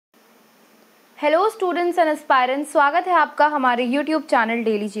Hello students and aspirants, स्वागत है आपका हमारे YouTube channel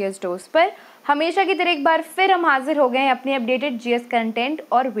daily GS dose पर। हमेशा की तरह एक बार फिर हम हाजिर हो गए हैं अपने अपडेटेड जीएस कंटेंट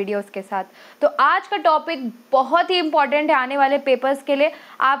और वीडियोस के साथ। तो आज का टॉपिक बहुत ही इंपॉर्टेंट है आने वाले पेपर्स के लिए।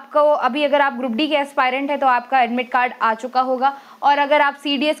 आपको अभी अगर आप ग्रुप डी के एस्पायरेंट है तो आपका एडमिट कार्ड आ चुका होगा, और अगर आप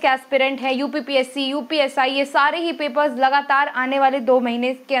सीडीएस के एस्पिरेंट है, यूपीपीएससी, यूपीएसआई, ये सारे ही पेपर्स लगातार आने वाले 2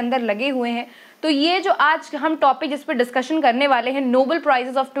 महीने के अंदर लगे हुए हैं। तो ये जो आज हम टॉपिक इस पर डिस्कशन करने वाले हैं, नोबेल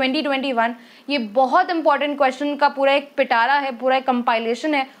प्राइजेस ऑफ 2021, ये बहुत इंपॉर्टेंट क्वेश्चन का पूरा एक पिटारा है, पूरा एक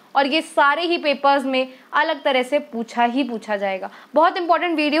कंपाइलेशन है, और ये सारे ही पेपर्स में अलग तरह से पूछा जाएगा। बहुत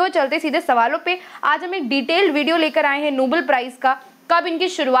इंपॉर्टेंट वीडियो। चलते सीधे सवालों पे। आज हम एक डिटेल्ड वीडियो लेकर आए हैं नोबेल प्राइज का। कब इनकी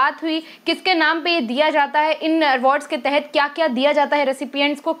शुरुआत हुई, किसके नाम पे ये दिया जाता है, इन अवार्ड्स के तहत क्या क्या दिया जाता है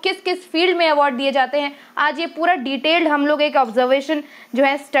रेसिपिएंट्स को, किस किस फील्ड में अवार्ड दिए जाते हैं, आज ये पूरा डिटेल्ड हम लोग एक ऑब्जर्वेशन जो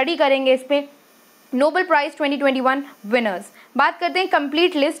है स्टडी करेंगे इस पे। Nobel prize 2021 winners. बात करते हैं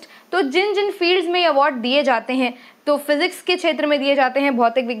कंप्लीट लिस्ट। तो जिन जिन फील्ड्स में अवार्ड दिए जाते हैं, तो फिजिक्स के क्षेत्र में दिए जाते हैं,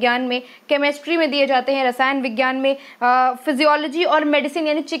 भौतिक विज्ञान में, केमिस्ट्री में दिए जाते हैं, रसायन विज्ञान में, फिजियोलॉजी और मेडिसिन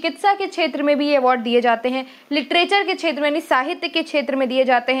यानी चिकित्सा के क्षेत्र में भी ये अवार्ड दिए जाते हैं, लिटरेचर के क्षेत्र में यानी साहित्य के क्षेत्र में दिए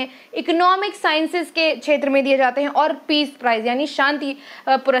जाते हैं, इकोनॉमिक साइंसेज के क्षेत्र में दिए जाते हैं, और पीस प्राइज यानी शांति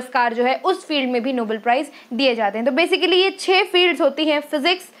पुरस्कार जो है उस फील्ड में भी नोबेल प्राइज दिए जाते हैं। तो बेसिकली ये 6 फील्ड्स होती हैं: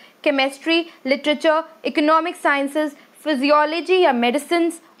 physics, chemistry, literature, economic sciences, physiology या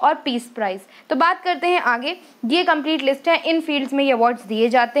मेडिसिन और पीस प्राइज। तो बात करते हैं आगे। ये कंप्लीट लिस्ट है, इन फील्ड्स में ये अवार्ड्स दिए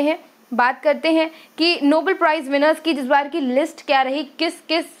जाते हैं। बात करते हैं कि नोबेल प्राइज विनर्स की इस बार की लिस्ट क्या रही, किस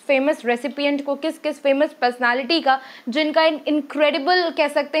किस फेमस रेसिपिएंट को, किस किस फेमस पर्सनालिटी का जिनका इनक्रेडिबल कह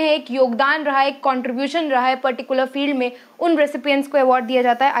सकते हैं एक योगदान रहा है, एक कॉन्ट्रीब्यूशन रहा है पर्टिकुलर फील्ड में, उन रेसिपिएंट्स को अवार्ड दिया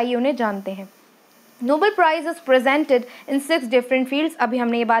जाता है। आइए उन्हें जानते हैं। Nobel prize is presented in 6 different fields. अभी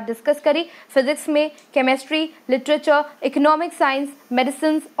हमने ये बात डिस्कस करी, फिजिक्स में, chemistry, literature, economic science,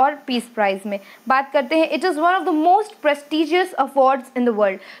 medicine और पीस प्राइज में। बात करते हैं, it is one of the most prestigious awards in the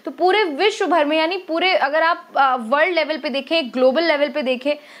world. तो पूरे विश्व भर में यानी पूरे अगर आप वर्ल्ड लेवल पे देखें, ग्लोबल लेवल पे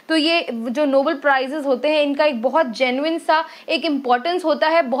देखें, तो ये जो नोबेल प्राइजेस होते हैं इनका एक बहुत जेन्युइन सा एक इम्पॉर्टेंस होता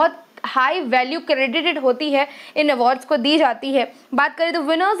है, बहुत हाई वैल्यू क्रेडिटेड होती है, इन अवार्ड्स को दी जाती है। बात करें तो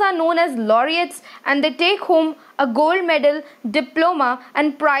winners are known as laureates and they take home a gold medal, diploma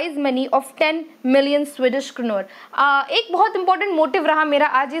and prize money of 10 million Swedish kronor. एक बहुत इंपॉर्टेंट मोटिव रहा मेरा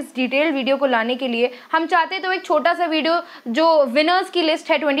आज इस डिटेल वीडियो को लाने के लिए। हम चाहते तो एक छोटा सा वीडियो जो विनर्स की लिस्ट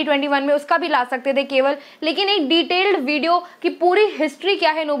है 2021 में उसका भी ला सकते थे केवल, लेकिन एक डिटेल्ड वीडियो की पूरी हिस्ट्री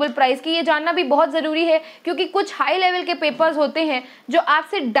क्या है नोबेल प्राइज की, ये जानना भी बहुत ज़रूरी है, क्योंकि कुछ हाई लेवल के पेपर्स होते हैं जो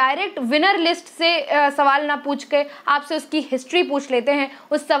आपसे डायरेक्ट विनर लिस्ट से सवाल ना पूछ के आपसे उसकी हिस्ट्री पूछ लेते हैं,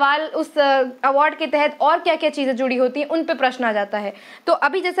 उस अवार्ड के तहत और क्या क्या चीज़ें जुड़ी होती हैं उन पे प्रश्न आ जाता है। तो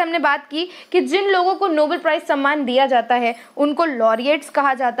अभी जैसे हमने बात की कि जिन लोगों को नोबेल प्राइज सम्मान दिया जाता है उनको लॉरिएट्स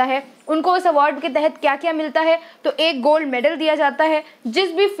कहा जाता है। उनको उस अवार्ड के तहत क्या क्या मिलता है, तो एक गोल्ड मेडल दिया जाता है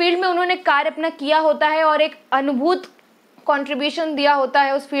जिस भी फील्ड में उन्होंने कार्य अपना किया होता है और एक अनुभूत कंट्रीब्यूशन दिया होता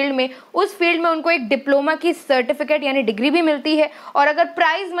है उस फील्ड में उनको एक डिप्लोमा की सर्टिफिकेट यानी डिग्री भी मिलती है। और अगर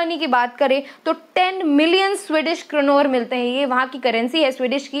प्राइज मनी की बात करें तो 10 मिलियन स्वीडिश क्रोनर मिलते हैं। ये वहाँ की करेंसी है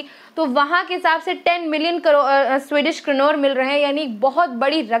स्वीडिश की, तो वहाँ के हिसाब से 10 मिलियन स्वीडिश क्रोनर मिल रहे हैं, यानी एक बहुत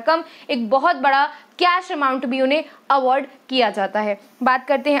बड़ी रकम, एक बहुत बड़ा कैश अमाउंट भी उन्हें अवार्ड किया जाता है। बात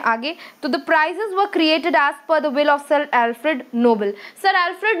करते हैं आगे। तो the prices were created as per the will of sir Alfred Nobel. Sir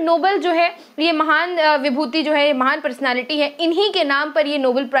Alfred Nobel जो है ये महान विभूति जो है, महान पर्सनालिटी है, इन्हीं के नाम पर ये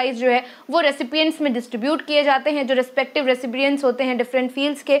नोबेल प्राइज जो है वो रेसिपिएंट्स में डिस्ट्रीब्यूट किए जाते हैं, जो रिस्पेक्टिव रेसिपिएंट्स होते हैं डिफरेंट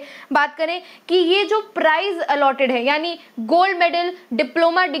फील्ड्स के। बात करें कि ये जो प्राइज अलॉटेड है यानी गोल्ड मेडल,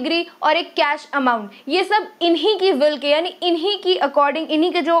 डिप्लोमा डिग्री और एक कैश अमाउंट, ये सब इन्हीं की विल के यानी इन्हीं की अकॉर्डिंग,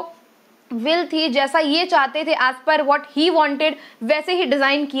 इन्हीं के जो विल थी, जैसा ये चाहते थे, as per what he wanted वैसे ही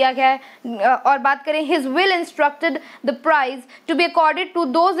डिज़ाइन किया गया है। और बात करें, his will instructed the prize to be accorded to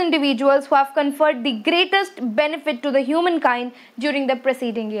those individuals who have conferred the greatest benefit to the human kind during the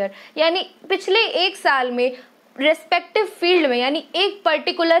preceding year. यानी पिछले 1 साल में रेस्पेक्टिव फील्ड में यानी एक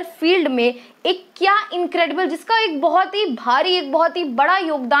पर्टिकुलर फील्ड में एक क्या इनक्रेडिबल, जिसका एक बहुत ही भारी, एक बहुत ही बड़ा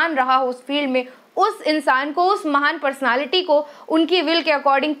योगदान रहा हो उस फील्ड में, उस इंसान को, उस महान पर्सनालिटी को उनकी विल के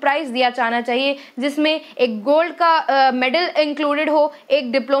अकॉर्डिंग प्राइज दिया जाना चाहिए, जिसमें एक गोल्ड का मेडल इंक्लूडेड हो,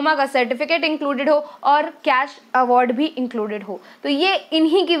 एक डिप्लोमा का सर्टिफिकेट इंक्लूडेड हो और कैश अवार्ड भी इंक्लूडेड हो। तो ये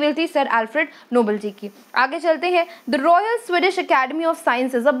इन्हीं की विल थी सर अल्फ्रेड नोबेल जी की। आगे चलते हैं, the royal Swedish academy of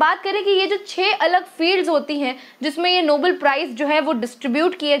sciences. अब बात करें कि ये जो 6 अलग फील्ड्स होती हैं जिसमें ये नोबेल प्राइज जो है वो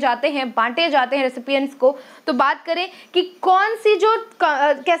डिस्ट्रीब्यूट किए जाते हैं, बांटे जाते हैं रेसिपिएंट्स को, तो बात करें कि कौन सी जो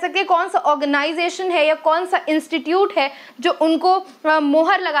कह सकते हैं कौन सा ऑर्गेनाइजेशन ऑर्गेनाइजेशन है या कौन सा इंस्टीट्यूट है जो उनको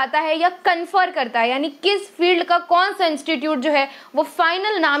मोहर लगाता है या कन्फर करता है, यानी किस फील्ड का कौन सा इंस्टीट्यूट जो है वो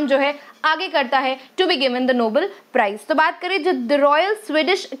फाइनल नाम जो है आगे करता है to be given the Nobel prize. तो बात करें जो the royal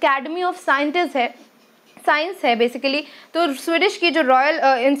Swedish academy of science है बेसिकली, तो स्वीडिश की जो रॉयल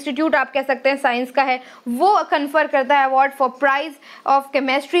इंस्टीट्यूट आप कह सकते हैं साइंस का है, वो कन्फर करता है award for prize of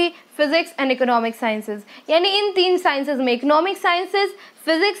chemistry, physics and economic sciences. यानी इन 3 साइंसेज में इकोनॉमिक साइंसेज,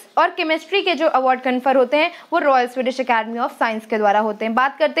 फिजिक्स और केमिस्ट्री के जो अवार्ड कन्फर होते हैं वो royal Swedish academy of science के द्वारा होते हैं।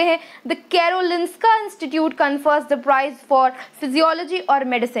 बात करते हैं the Karolinska institute confers the prize for physiology और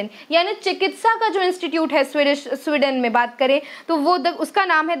मेडिसिन, यानी चिकित्सा का जो इंस्टीट्यूट है स्वीडन में बात करें तो वो उसका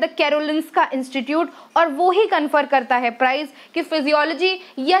नाम है द कैरोलिंस्का इंस्टीट्यूट, और वो ही कन्फर करता है प्राइज कि फिजियोलॉजी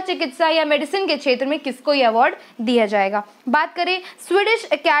या चिकित्सा या मेडिसिन के क्षेत्र में किसको ये अवार्ड दिया जाएगा। बात करें Swedish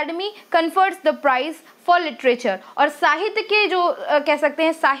academy confers the prize for literature, और साहित्य के जो कह सकते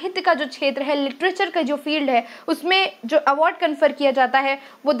हैं साहित्य का जो क्षेत्र है, लिटरेचर का जो फील्ड है, उसमें जो अवार्ड कन्फर किया जाता है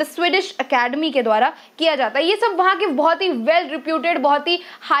वो द स्वीडिश एकेडमी के द्वारा किया जाता है। ये सब वहाँ के बहुत ही वेल रिप्यूटेड, बहुत ही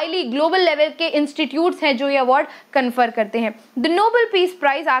हाईली ग्लोबल लेवल के इंस्टीट्यूट्स हैं जो ये अवार्ड कन्फर करते हैं। द नोबेल पीस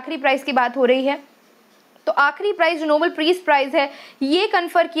प्राइज, आखिरी प्राइज की बात हो रही है, तो आखिरी प्राइज जो नोबेल पीस प्राइज है ये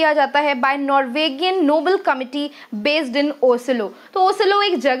कन्फर किया जाता है bye Norwegian Nobel committee based in Oslo. तो ओस्लो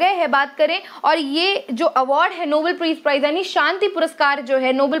एक जगह है बात करें, और ये जो अवार्ड है नोबेल पीस प्राइज यानी शांति पुरस्कार जो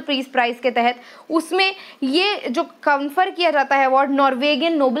है नोबेल पीस प्राइज के तहत, उसमें ये जो कन्फर किया जाता है अवार्ड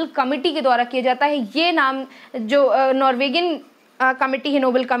नॉर्वेगियन नोबेल कमिटी के द्वारा किया जाता है। ये नाम जो नॉर्वेगियन कमिटी है,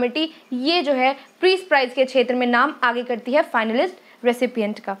 नोबेल कमिटी, ये जो है पीस प्राइज के क्षेत्र में नाम आगे करती है फाइनलिस्ट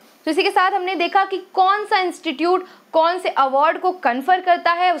रेसिपिएंट का। तो इसी के साथ हमने देखा कि कौन सा इंस्टीट्यूट कौन से अवार्ड को कन्फर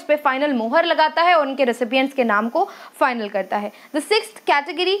करता है, उस पर फाइनल मोहर लगाता है और उनके रेसिपिएंट्स के नाम को फाइनल करता है। The 6th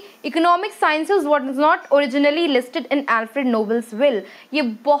category economic sciences was not originally listed in Alfred nobles will. ये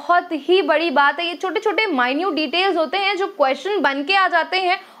बहुत ही बड़ी बात है, ये छोटे छोटे माइन्यूट डिटेल्स होते हैं जो क्वेश्चन बन के आ जाते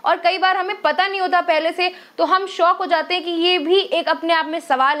हैं और कई बार हमें पता नहीं होता पहले से, तो हम शॉक हो जाते हैं कि ये भी एक अपने आप में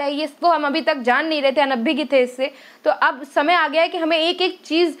सवाल है, ये इसको हम अभी तक जान नहीं रहे थे, अनभिज्ञ थे इससे। तो अब समय आ गया है कि हमें एक एक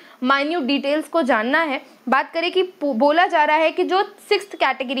चीज़ माइन्यूट डिटेल्स को जानना है। बात करें कि बोला जा रहा है कि जो 6th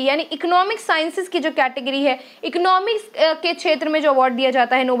कैटेगरी यानी इकोनॉमिक साइंसेस की जो कैटेगरी है, इकोनॉमिक्स के क्षेत्र में जो अवार्ड दिया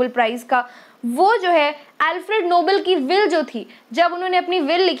जाता है नोबेल प्राइज़ का, वो जो है अल्फ्रेड नोबेल की विल जो थी, जब उन्होंने अपनी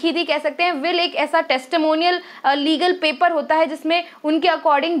विल लिखी थी, कह सकते हैं विल एक ऐसा टेस्टिमोनियल लीगल पेपर होता है जिसमें उनके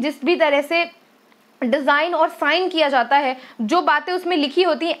अकॉर्डिंग जिस भी तरह से डिज़ाइन और साइन किया जाता है, जो बातें उसमें लिखी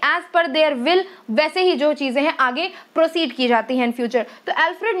होती हैं एज पर देयर विल, वैसे ही जो चीज़ें हैं आगे प्रोसीड की जाती हैं इन फ्यूचर। तो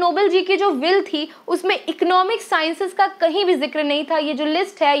अल्फ्रेड नोबेल जी की जो विल थी उसमें इकोनॉमिक साइंसेस का कहीं भी जिक्र नहीं था। ये जो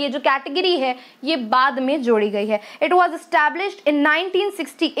लिस्ट है, ये जो कैटेगरी है, ये बाद में जोड़ी गई है। It was established in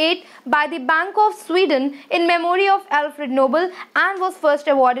 1968 by the bank of Sweden in memory of Alfred Nobel and was first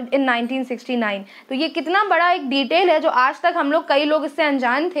awarded इन 1969। तो ये कितना बड़ा एक डिटेल है जो आज तक हम लोग कई लोग इससे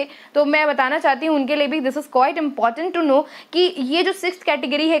अनजान थे, तो मैं बताना चाहती हूँ के लिए भी this is quite important to know कि ये जो 6th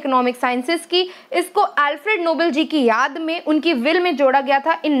कैटेगरी है इकोनॉमिक साइंसेस की, इसको अल्फ्रेड नोबेल जी की याद में उनकी विल में जोड़ा गया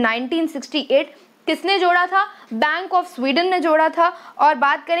था इन 1968। किसने जोड़ा था? बैंक ऑफ स्वीडन ने जोड़ा था। और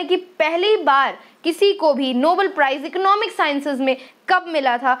बात करें कि पहली बार किसी को भी नोबेल प्राइज इकोनॉमिक साइंसेस में कब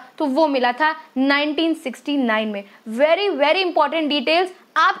मिला था, तो वो मिला था 1969 में। Very very important details.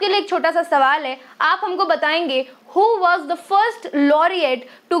 आपके लिए एक छोटा सा सवाल है, आप हमको बताएंगे who was the first laureate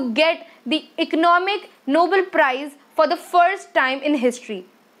to get the economic Nobel Prize for the first time in history?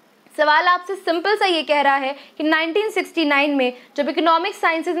 सवाल आपसे सिंपल सा ये कह रहा है कि 1969 में जब इकोनॉमिक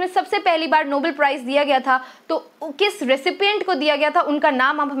साइंसेज में सबसे पहली बार नोबेल प्राइज़ दिया गया था, तो किस रेसिपिएंट को दिया गया था, उनका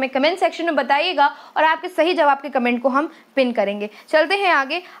नाम आप हमें कमेंट सेक्शन में बताइएगा और आपके सही जवाब के कमेंट को हम पिन करेंगे। चलते हैं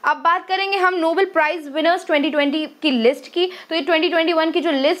आगे। अब बात करेंगे हम नोबेल प्राइज़ विनर्स 2020 की लिस्ट की। तो ये 2021 की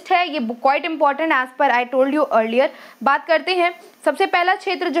जो लिस्ट है ये quite important as per I told you earlier. बात करते हैं, सबसे पहला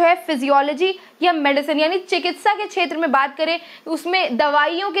क्षेत्र जो है फिजियोलॉजी या मेडिसिन यानी चिकित्सा के क्षेत्र में बात करें, उसमें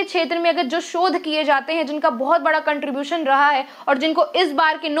दवाइयों के क्षेत्र में अगर जो शोध किए जाते हैं जिनका बहुत बड़ा कंट्रीब्यूशन रहा है और जिनको इस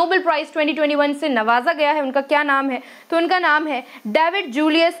बार के नोबेल प्राइज 2021 से नवाजा गया है, उनका क्या नाम है? तो उनका नाम है डेविड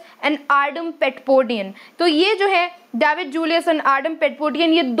जूलियस एंड आर्डम पेटपोडियन। तो ये जो है डेविड जूलियस एंड आर्डम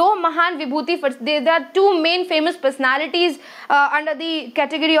पेटपोडियन, ये दो महान विभूति, they are to main famous personalities under the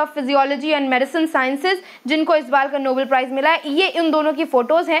category of physiology and medicine sciences, जिनको इस बार का नोबेल प्राइज मिला है। ये इन दोनों की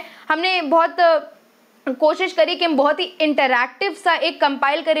फोटोज हैं। हमने बहुत कोशिश करी कि हम बहुत ही इंटरैक्टिव सा एक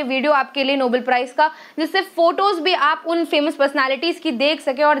कंपाइल करें वीडियो आपके लिए नोबेल प्राइज़ का, जिससे फोटोज़ भी आप उन फेमस पर्सनालिटीज़ की देख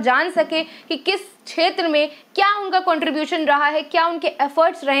सके और जान सके कि किस क्षेत्र में क्या उनका कंट्रीब्यूशन रहा है, क्या उनके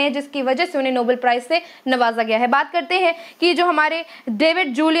एफर्ट्स रहे हैं जिसकी वजह से उन्हें नोबेल प्राइज से नवाजा गया है। बात करते हैं कि जो हमारे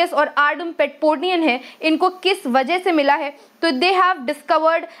डेविड जूलियस और आर्डम पेटपोर्टियन है, इनको किस वजह से मिला है, तो they have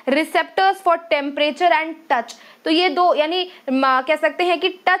discovered receptors for temperature and touch. तो ये दो यानी कह सकते हैं कि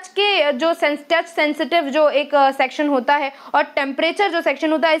टच के जो टच सेंसिटिव जो एक सेक्शन होता है और टेम्परेचर जो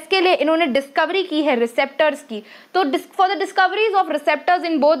सेक्शन होता है, इसके लिए इन्होंने डिस्कवरी की है रिसेप्टर्स की। तो for the discoveries of receptors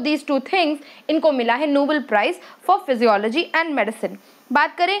in both these two things इनको मिला है Nobel prize for physiology and medicine.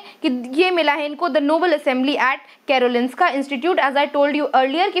 बात करें कि ये मिला है इनको the Nobel assembly eight Karolinska institute. As I told you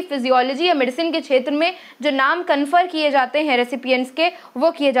earlier कि फिजियोलॉजी या मेडिसिन के क्षेत्र में जो नाम कन्फर किए जाते हैं रेसिपिएंट्स के,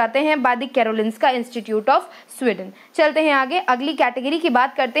 वो किए जाते हैं by the Karolinska institute of Sweden. चलते हैं आगे, अगली कैटेगरी की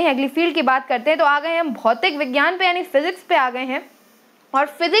बात करते हैं, अगली फील्ड की बात करते हैं। तो आ गए हम भौतिक विज्ञान पे यानी फिजिक्स पे आ गए हैं। और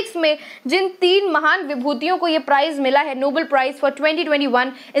फिजिक्स में जिन 3 महान विभूतियों को ये प्राइज मिला है, Nobel prize for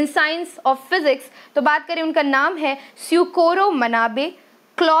 2021 in science of physics, तो बात करें उनका नाम है स्यूकोरो मनाबे,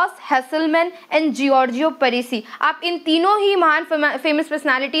 क्लॉस हेसलमैन एंड जियोर्जियो पेरिसी। आप इन तीनों ही महान फेमस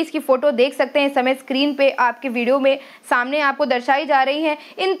पर्सनालिटीज की फोटो देख सकते हैं इस समय स्क्रीन पे आपके वीडियो में सामने आपको दर्शाई जा रही हैं।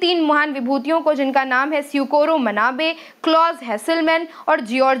 इन 3 महान विभूतियों को जिनका नाम है स्यूकोरो मनाबे, क्लॉस हेसलमैन और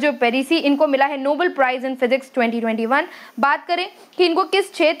जियोर्जियो पेरिसी, इनको मिला है नोबेल प्राइज इन फिजिक्स 2021। बात करें कि इनको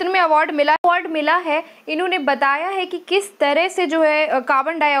किस क्षेत्र में अवार्ड मिला है, इन्होंने बताया है कि किस तरह से जो है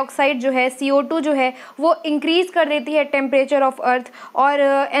कार्बन डाइऑक्साइड जो है CO2 जो है वो इंक्रीज कर देती है टेम्परेचर ऑफ अर्थ, और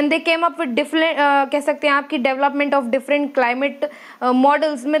and they came up with different कह सकते हैं आपकी development of different climate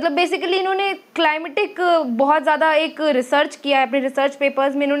models. मतलब बेसिकली इन्होंने क्लाइमेटिक बहुत ज़्यादा एक रिसर्च किया है, अपने रिसर्च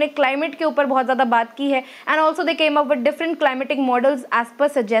पेपर्स में इन्होंने क्लाइमेट के ऊपर बहुत ज़्यादा बात की है। And also they came up with different climatic models as per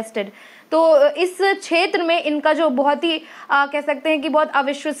suggested. तो इस क्षेत्र में इनका जो बहुत ही कह सकते हैं कि बहुत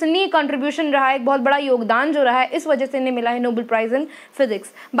अविश्वसनीय कंट्रीब्यूशन रहा है, एक बहुत बड़ा योगदान जो रहा है, इस वजह से इन्हें मिला है नोबेल प्राइज इन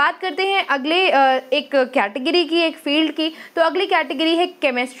फिजिक्स। बात करते हैं अगले एक कैटेगरी की, एक फील्ड की। तो अगली कैटेगरी है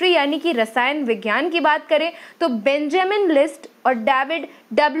केमिस्ट्री यानी कि रसायन विज्ञान की बात करें तो बेंजामिन लिस्ट और David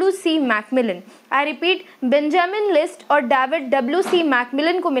WC Macmillan, I repeat, Benjamin list और डेविड WC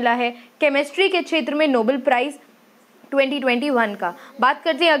मैकमिलन को मिला है केमिस्ट्री के क्षेत्र में नोबेल प्राइज 2021 का। बात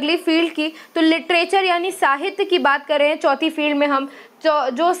करते हैं अगली फील्ड की, तो लिटरेचर यानी साहित्य की बात करें। चौथी फील्ड में हम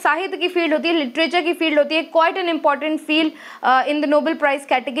जो साहित्य की फील्ड होती है, लिटरेचर की फील्ड होती है, quite an important field in the Nobel prize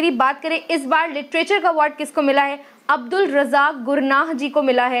category. बात करें इस बार लिटरेचर का अवार्ड किसको मिला है, अब्दुल रज़ाक गुरनाह जी को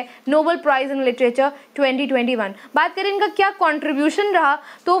मिला है नोबेल प्राइज इन लिटरेचर 2021। बात करें इनका क्या कंट्रीब्यूशन रहा,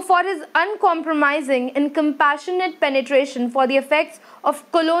 तो for his uncompromising and compassionate penetration for the effects of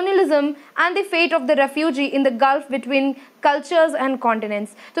colonialism and the fate of the refugee in the gulf between cultures and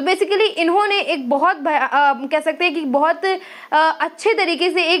continents। तो बेसिकली इन्होंने एक बहुत कह सकते हैं कि बहुत अच्छे तरीके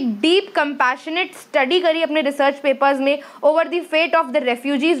से एक डीप कंपैशनेट स्टडी करी अपने रिसर्च पेपर्स में over the fate of the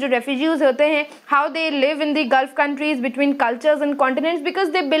refugees. जो रेफ्यूजीज होते हैं, how they live in the gulf countries between cultures and continents, because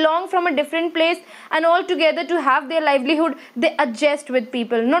they belong from a different place and all together to have their livelihood they adjust with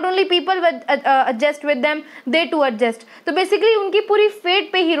people, not only people adjust with them, they to adjust. तो basically उनकी पूरी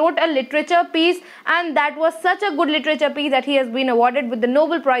fate पे ही wrote a literature piece and that was such a good literature piece that he has been awarded with the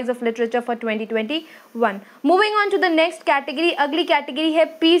Nobel Prize of Literature for 2021. Moving on to the next category, अगली category है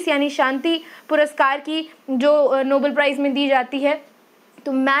piece यानी शांति पुरस्कार की, जो Nobel prize में दी जाती है।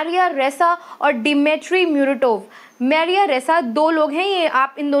 तो मैरिया रेसा और डिमेट्री म्यूराटोव, मैरिया रेसा 2 लोग हैं, ये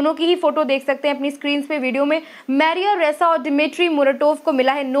आप इन दोनों की ही फोटो देख सकते हैं अपनी स्क्रीन पे वीडियो में। मैरिया रेसा और डिमेट्री म्यूराटोव को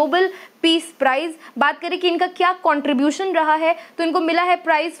मिला है नोबेल पीस प्राइज। बात करें कि इनका क्या कंट्रीब्यूशन रहा है, तो इनको मिला है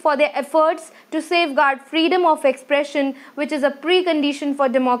prize for their efforts to safeguard freedom of expression which is a pre condition for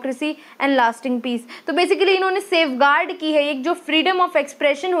democracy and lasting piece. तो बेसिकली इन्होंने सेफगार्ड की है एक जो फ्रीडम ऑफ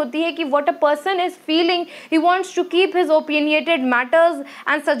एक्सप्रेशन होती है कि what a person is feeling, he wants to keep his opinionated matters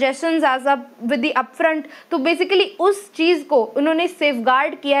and suggestions as a with the upfront. तो बेसिकली उस चीज़ को उन्होंने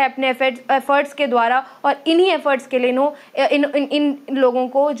सेफगार्ड किया है अपने एफर्ट्स के द्वारा, और इन्हीं एफर्ट्स के लिए इन लोगों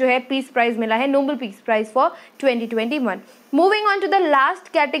को जो है पीस प्राइज मिला है, Nobel peace prize for 2021। Moving on to the last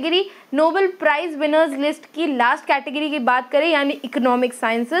category, Nobel prize winners list की लास्ट कैटेगरी की बात करें यानी इकोनॉमिक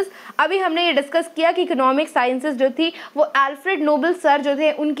साइंसेज। अभी हमने ये डिस्कस किया कि इकोनॉमिक साइंसेज जो थी वो अल्फ्रेड नोबेल सर जो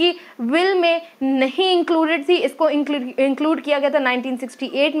थे उनकी विल में नहीं इंक्लूडेड थी, इसको इंक्लूड किया गया था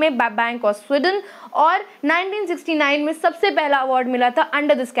 1968 में बाय बैंक ऑफ स्वीडन, और 1969 में सबसे पहला अवार्ड मिला था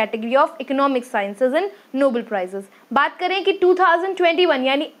under this category of economic sciences in Nobel prizes. बात करें कि 2021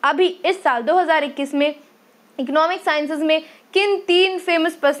 यानी अभी इस साल 2021 में इकोनॉमिक साइंसेज में किन 3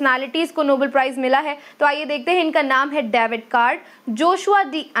 फेमस पर्सनालिटीज को नोबेल प्राइज मिला है? तो आइए देखते हैं। इनका नाम है David card, Joshua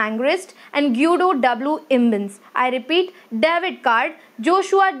D Angrist and ग्यूडो W इम्बिन्स। I repeat, David card,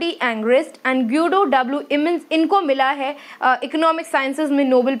 Joshua D Angrist and ग्यूडो W इम्बिन्स, इनको मिला है इकोनॉमिक साइंसेज में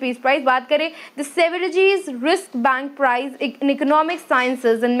नोबेल पीस प्राइज। बात करें the सेवरेजीज risk bank prize in economic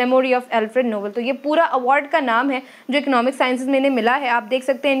sciences in memory of Alfred Nobel. तो ये पूरा award का नाम है जो इकोनॉमिक साइंसेज में इन्हें मिला है। आप देख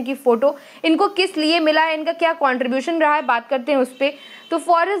सकते हैं इनकी फोटो। इनको किस लिए मिला है, इनका क्या कॉन्ट्रीब्यूशन रहा है, बात करते हैं उस पर। तो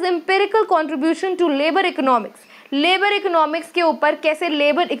for his empirical contribution to labour economics, labour economics के ऊपर कैसे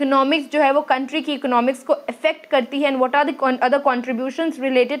लेबर इकोनॉमिक्स जो है वो कंट्री की इकोनॉमिक्स को अफेक्ट करती है and what are the other contributions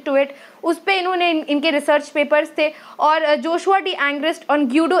related to it, उस पे इन्होंने इनके रिसर्च पेपर्स थे। और जोशुआ डी एंग्रिस्ट और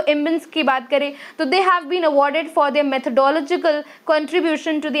ग्यूडो इम्बिन्स की बात करें तो they have been awarded for their methodological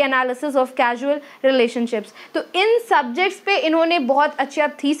contribution to the analysis of casual relationships. तो इन सब्जेक्ट्स पे इन्होंने बहुत अच्छा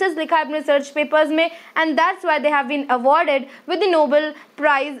थीसिस लिखा है अपने रिसर्च पेपर्स में and that's why they have been awarded with the Nobel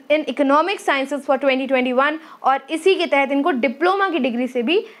prize in economic sciences for 2021 और इसी के तहत इनको डिप्लोमा की डिग्री से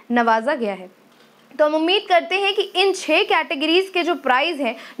भी नवाजा गया है। तो हम उम्मीद करते हैं कि इन 6 कैटेगरीज के जो प्राइज़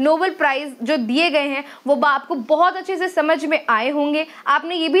हैं, नोबेल प्राइज़ जो दिए गए हैं, वो आपको बहुत अच्छे से समझ में आए होंगे।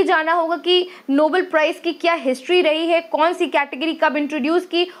 आपने ये भी जाना होगा कि नोबेल प्राइज़ की क्या हिस्ट्री रही है, कौन सी कैटेगरी कब इंट्रोड्यूस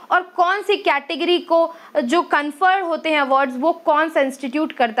की और कौन सी कैटेगरी को जो कन्फर होते हैं अवार्ड्स वो कौन सा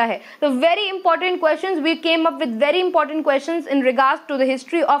इंस्टीट्यूट करता है। तो very important questions, we came up with very important questions in regards to the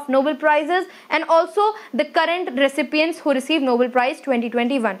history of Nobel prizes and also the current recipients who receive Nobel prize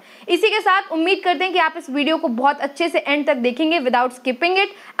 2021। इसी के साथ उम्मीद करते हैं कि आप इस वीडियो को बहुत अच्छे से एंड तक देखेंगे without skipping it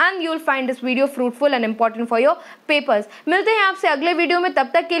and you will find this video fruitful and important for your papers. मिलते हैं आपसे अगले वीडियो में,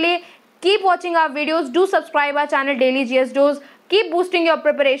 तब तक के लिए keep watching our videos, do subscribe our channel daily GS dose, keep boosting your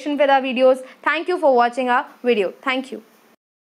preparation with our videos. Thank you for watching our video. Thank you.